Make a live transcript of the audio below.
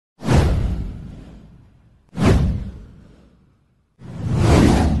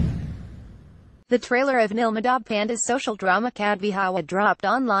The trailer of Nil Madhab Pandas' social drama Kadvi Hawa dropped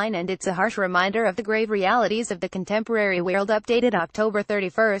online, and it's a harsh reminder of the grave realities of the contemporary world. Updated October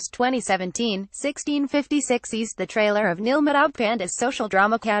 31, 2017, 16:56 The trailer of Nil Madhab Pandas' social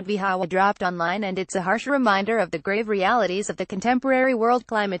drama Kadvi Hawa dropped online, and it's a harsh reminder of the grave realities of the contemporary world.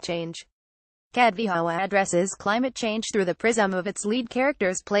 Climate change. Kadvi Hawa addresses climate change through the prism of its lead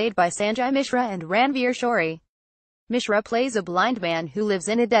characters played by Sanjai, Mishra and ranvir, shorey. Mishra plays a blind man who lives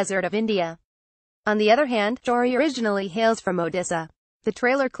in a desert of India. On the other hand, shorey originally hails from Odisha. The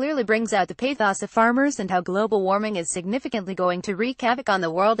trailer clearly brings out the pathos of farmers and how global warming is significantly going to wreak havoc on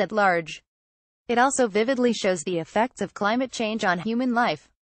the world at large. It also vividly shows the effects of climate change on human life.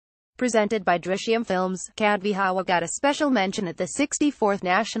 Presented by Drishyam Films, Kadvi Hawa got a special mention at the 64th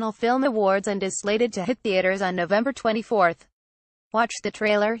National Film Awards and is slated to hit theaters on November 24. Watch the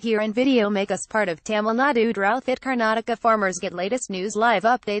trailer here and video make us part of Tamil Nadu drought hit Karnataka farmers. Get latest news live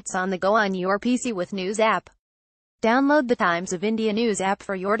updates on the go on your PC with News app. Download the Times of India News app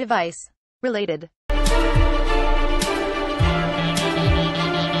for your device. Related.